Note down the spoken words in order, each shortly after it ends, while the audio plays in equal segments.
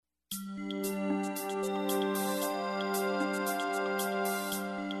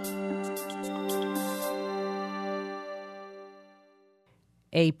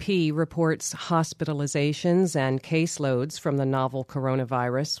AP reports hospitalizations and caseloads from the novel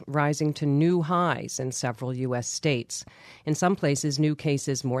coronavirus rising to new highs in several U.S. states. In some places, new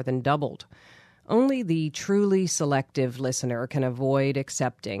cases more than doubled. Only the truly selective listener can avoid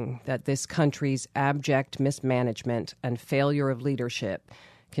accepting that this country's abject mismanagement and failure of leadership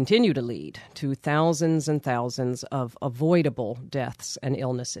continue to lead to thousands and thousands of avoidable deaths and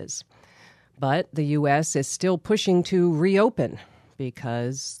illnesses. But the U.S. is still pushing to reopen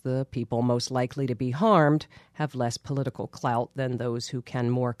because the people most likely to be harmed have less political clout than those who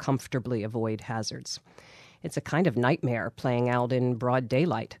can more comfortably avoid hazards. It's a kind of nightmare playing out in broad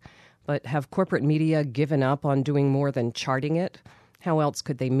daylight. But have corporate media given up on doing more than charting it? How else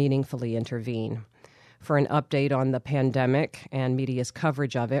could they meaningfully intervene? For an update on the pandemic and media's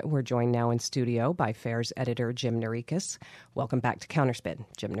coverage of it, we're joined now in studio by FAIR's editor Jim Narikas. Welcome back to Counterspin,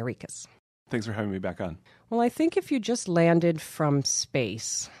 Jim Narikas. Thanks for having me back on. Well, I think if you just landed from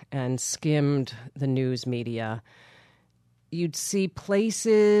space and skimmed the news media, you'd see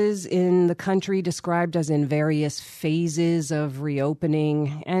places in the country described as in various phases of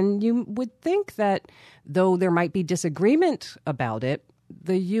reopening, and you would think that, though there might be disagreement about it,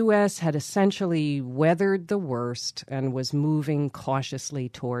 the U.S. had essentially weathered the worst and was moving cautiously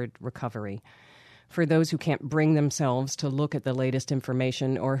toward recovery. For those who can't bring themselves to look at the latest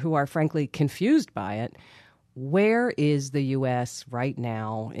information or who are frankly confused by it, where is the U.S. right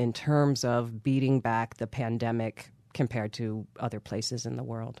now in terms of beating back the pandemic compared to other places in the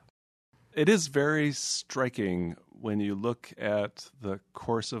world? It is very striking when you look at the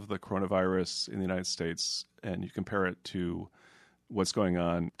course of the coronavirus in the United States and you compare it to what's going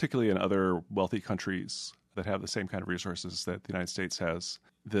on, particularly in other wealthy countries that have the same kind of resources that the United States has.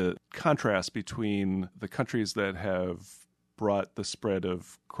 The contrast between the countries that have brought the spread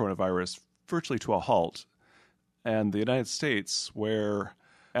of coronavirus virtually to a halt and the United States, where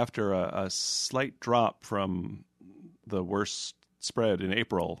after a slight drop from the worst spread in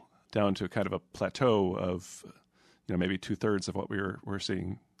April down to kind of a plateau of maybe 2/3 of what we're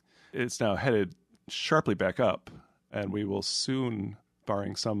seeing, it's now headed sharply back up, and we will soon,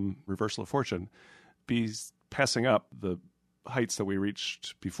 barring some reversal of fortune, be passing up the heights that we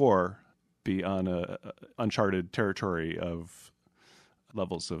reached before, be on a uncharted territory of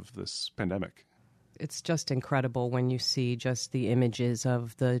levels of this pandemic. It's just incredible when you see just the images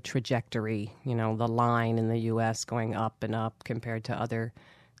of the trajectory, the line in the U.S. going up and up compared to other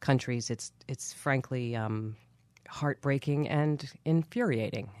countries. It's frankly heartbreaking and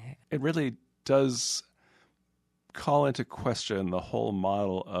infuriating. It really does call into question the whole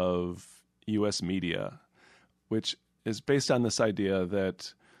model of U.S. media, which is based on this idea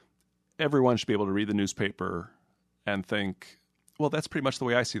that everyone should be able to read the newspaper and think, well, that's pretty much the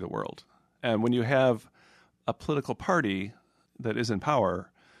way I see the world. And when you have a political party that is in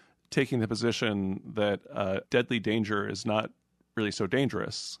power taking the position that deadly danger is not really so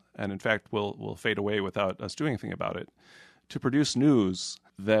dangerous, and in fact will fade away without us doing anything about it, to produce news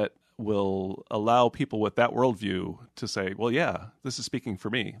that will allow people with that worldview to say, well, yeah, this is speaking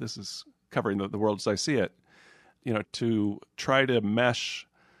for me. This is covering the world as I see it. To try to mesh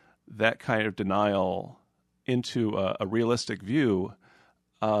that kind of denial into a realistic view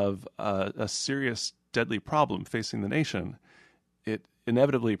of a serious, deadly problem facing the nation, it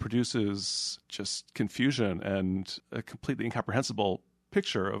inevitably produces just confusion and a completely incomprehensible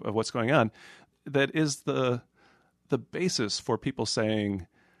picture of what's going on. That is the basis for people saying,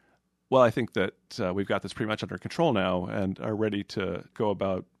 well, I think that we've got this pretty much under control now and are ready to go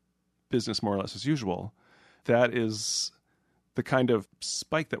about business more or less as usual. That is the kind of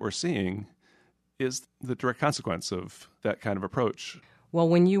spike that we're seeing is the direct consequence of that kind of approach. Well,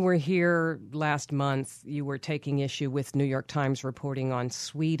 when you were here last month, you were taking issue with New York Times reporting on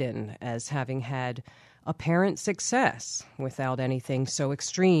Sweden as having had apparent success without anything so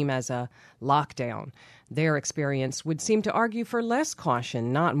extreme as a lockdown. Their experience would seem to argue for less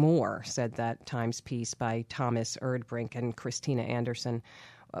caution, not more, said that Times piece by Thomas Erdbrink and Christina Anderson.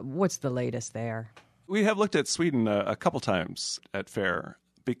 What's the latest there? We have looked at Sweden a couple times at FAIR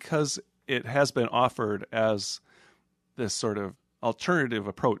because it has been offered as this sort of alternative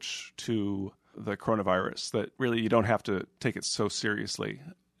approach to the coronavirus, that really you don't have to take it so seriously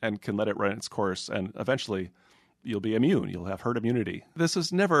and can let it run its course, and eventually you'll be immune. You'll have herd immunity. This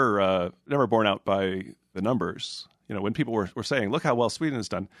is never borne out by the numbers. When people were saying, look how well Sweden has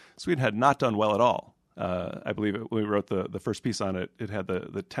done, Sweden had not done well at all. I believe when we wrote the first piece on it, it had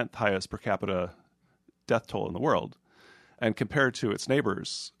the 10th highest per capita death toll in the world, and compared to its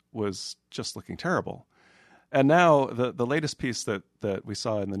neighbors was just looking terrible. And now the latest piece that we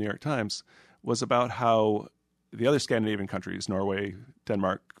saw in the New York Times was about how the other Scandinavian countries, Norway,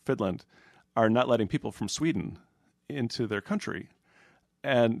 Denmark, Finland, are not letting people from Sweden into their country.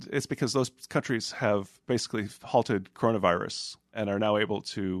 And it's because those countries have basically halted coronavirus and are now able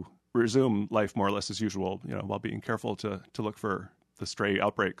to resume life more or less as usual, while being careful to look for the stray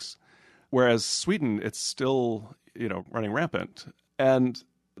outbreaks. Whereas Sweden, it's still, running rampant. And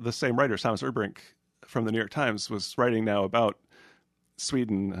the same writer, Thomas Urbrink from the New York Times, was writing now about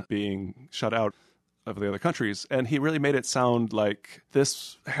Sweden being shut out of the other countries. And he really made it sound like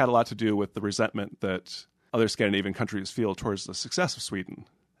this had a lot to do with the resentment that other Scandinavian countries feel towards the success of Sweden.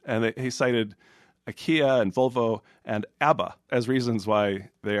 And he cited IKEA and Volvo and ABBA as reasons why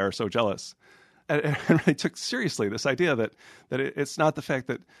they are so jealous. And really took seriously this idea that it's not the fact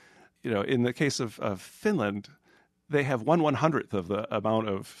that, in the case of Finland, they have 1/100th of the amount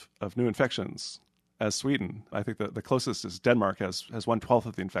of new infections as Sweden. I think that the closest is Denmark has 1/12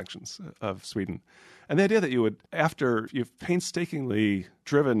 of the infections of Sweden. And the idea that you would, after you've painstakingly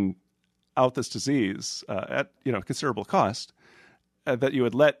driven out this disease at considerable cost, that you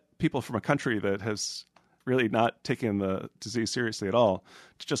would let people from a country that has really not taken the disease seriously at all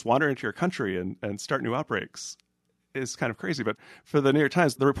to just wander into your country and start new outbreaks is kind of crazy. But for the New York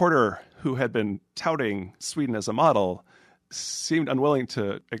Times, the reporter who had been touting Sweden as a model seemed unwilling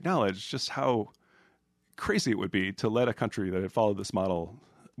to acknowledge just how crazy it would be to let a country that had followed this model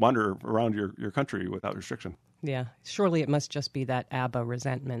wander around your country without restriction. Yeah, surely it must just be that ABBA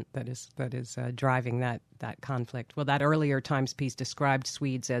resentment that is driving that conflict. Well, that earlier Times piece described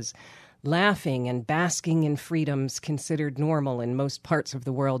Swedes as laughing and basking in freedoms considered normal in most parts of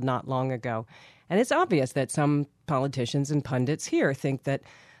the world not long ago. And it's obvious that some politicians and pundits here think that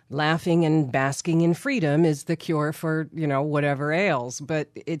laughing and basking in freedom is the cure for, whatever ails. But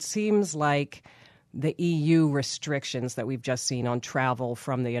it seems like the EU restrictions that we've just seen on travel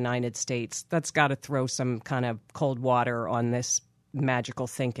from the United States, that's got to throw some kind of cold water on this magical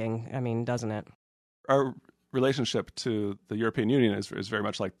thinking. I mean, doesn't it? Our relationship to the European Union is very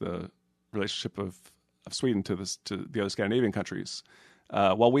much like the relationship of Sweden to the other Scandinavian countries.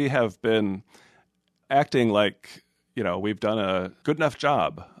 While we have been acting like, we've done a good enough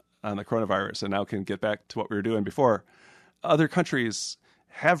job on the coronavirus and now can get back to what we were doing before, other countries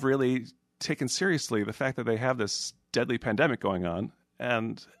have really taken seriously the fact that they have this deadly pandemic going on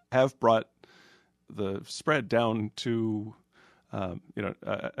and have brought the spread down to, I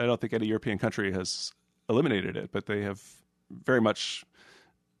don't think any European country has eliminated it, but they have very much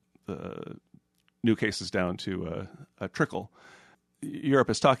the new cases down to a trickle. Europe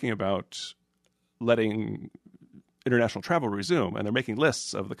is talking about letting international travel resume, and they're making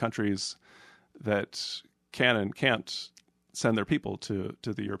lists of the countries that can and can't send their people to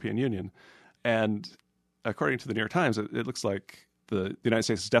the European Union. And according to the New York Times, it looks like the United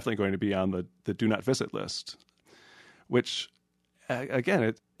States is definitely going to be on the do not visit list, which,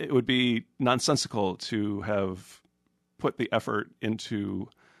 again, it would be nonsensical to have put the effort into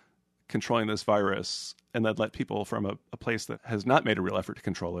controlling this virus and then let people from a place that has not made a real effort to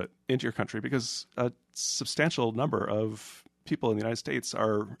control it into your country, because a substantial number of people in the United States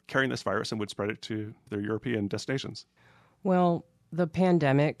are carrying this virus and would spread it to their European destinations. Well, the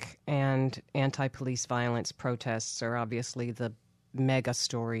pandemic and anti-police violence protests are obviously the mega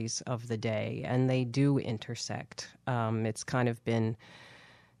stories of the day, and they do intersect. It's kind of been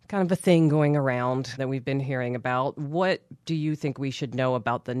a thing going around that we've been hearing about. What do you think we should know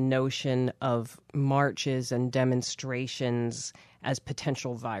about the notion of marches and demonstrations as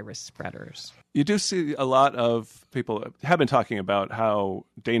potential virus spreaders? You do see a lot of people have been talking about how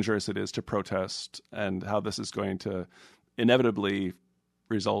dangerous it is to protest and how this is going to inevitably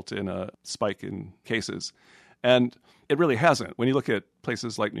result in a spike in cases. And it really hasn't. When you look at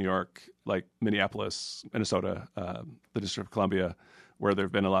places like New York, like Minneapolis, Minnesota, the District of Columbia, where there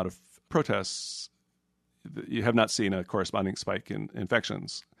have been a lot of protests, you have not seen a corresponding spike in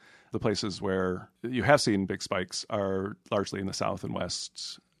infections. The places where you have seen big spikes are largely in the South and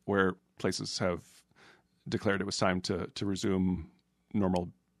West, where places have declared it was time to resume normal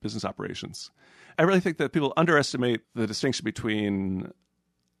business operations. I really think that people underestimate the distinction between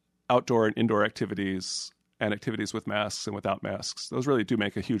outdoor and indoor activities and activities with masks and without masks. Those really do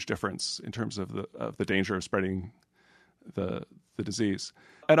make a huge difference in terms of the danger of spreading the disease.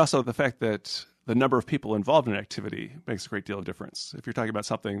 And also the fact that the number of people involved in an activity makes a great deal of difference. If you're talking about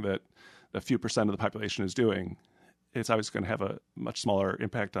something that a few percent of the population is doing, it's always going to have a much smaller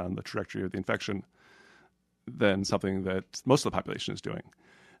impact on the trajectory of the infection than something that most of the population is doing.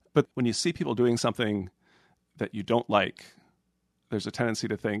 But when you see people doing something that you don't like, there's a tendency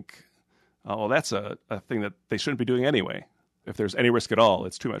to think, oh, well, that's a thing that they shouldn't be doing anyway. If there's any risk at all,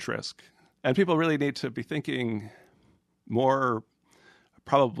 it's too much risk. And people really need to be thinking more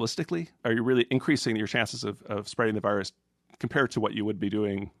probabilistically. Are you really increasing your chances of spreading the virus compared to what you would be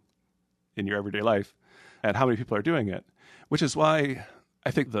doing in your everyday life? And how many people are doing it? Which is why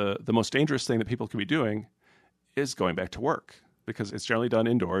I think the most dangerous thing that people could be doing is going back to work, because it's generally done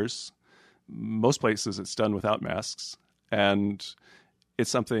indoors. Most places it's done without masks. And it's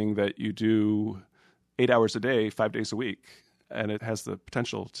something that you do 8 hours a day, 5 days a week. And it has the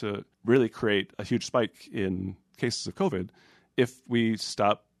potential to really create a huge spike in cases of COVID if we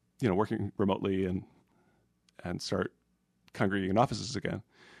stop, working remotely and start congregating in offices again.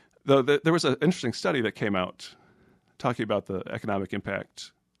 Though there was an interesting study that came out talking about the economic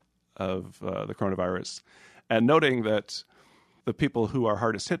impact of the coronavirus and noting that the people who are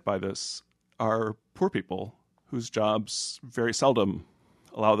hardest hit by this are poor people whose jobs very seldom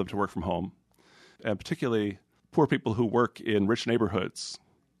allow them to work from home, and particularly poor people who work in rich neighborhoods,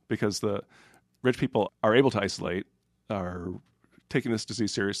 because the rich people are able to isolate, are taking this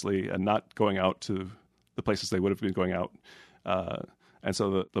disease seriously and not going out to the places they would have been going out. And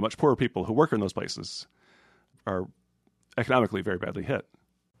so the much poorer people who work in those places are economically very badly hit.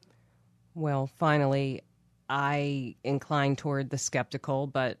 Well, finally, I incline toward the skeptical,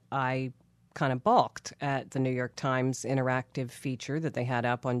 but I kind of balked at the New York Times interactive feature that they had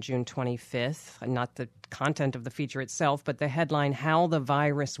up on June 25th. Not the content of the feature itself, but the headline, "How the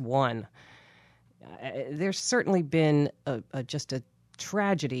Virus Won." There's certainly been just a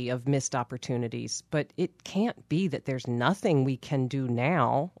tragedy of missed opportunities, but it can't be that there's nothing we can do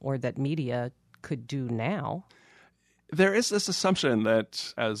now or that media could do now. There is this assumption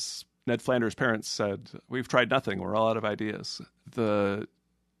that, as Ned Flanders' parents said, we've tried nothing, we're all out of ideas. The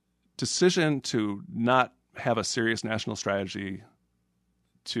decision to not have a serious national strategy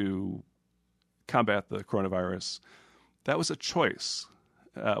to combat the coronavirus, that was a choice.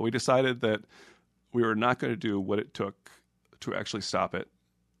 We decided that we were not going to do what it took to actually stop it,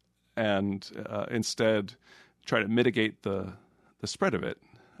 and instead try to mitigate the spread of it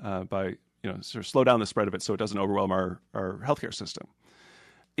by sort of slow down the spread of it so it doesn't overwhelm our healthcare system.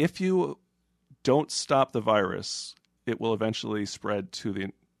 If you don't stop the virus, it will eventually spread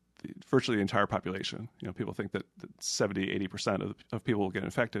to virtually the entire population. People think that 70, 80% of people will get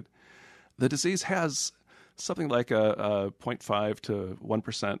infected. The disease has something like a 0.5 to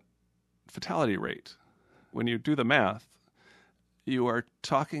 1% fatality rate. When you do the math, you are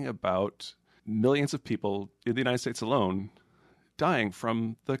talking about millions of people in the United States alone dying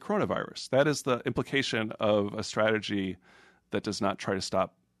from the coronavirus. That is the implication of a strategy that does not try to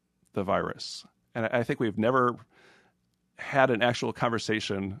stop the virus. And I think we've never had an actual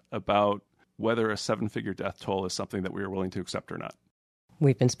conversation about whether a 7-figure death toll is something that we are willing to accept or not.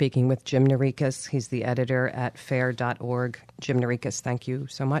 We've been speaking with Jim Narikas. He's the editor at FAIR.org. Jim Narikas, thank you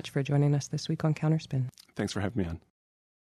so much for joining us this week on Counterspin. Thanks for having me on.